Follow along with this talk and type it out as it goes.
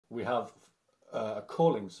we have a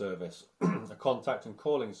calling service, a contact and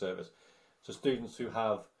calling service. So students who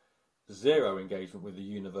have zero engagement with the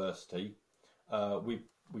university, we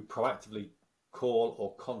proactively call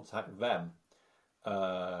or contact them,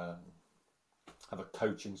 have a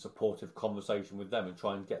coaching, supportive conversation with them and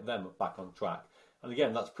try and get them back on track. And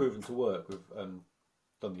again, that's proven to work. We've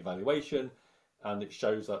done the evaluation, and it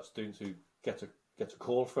shows that students who get a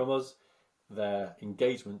call from us, their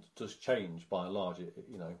engagement does change by and large.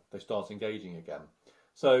 They start engaging again.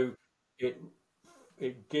 So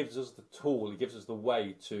it gives us the tool, it gives us the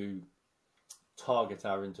way to target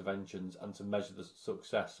our interventions and to measure the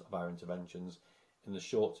success of our interventions in the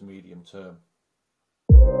short to medium term.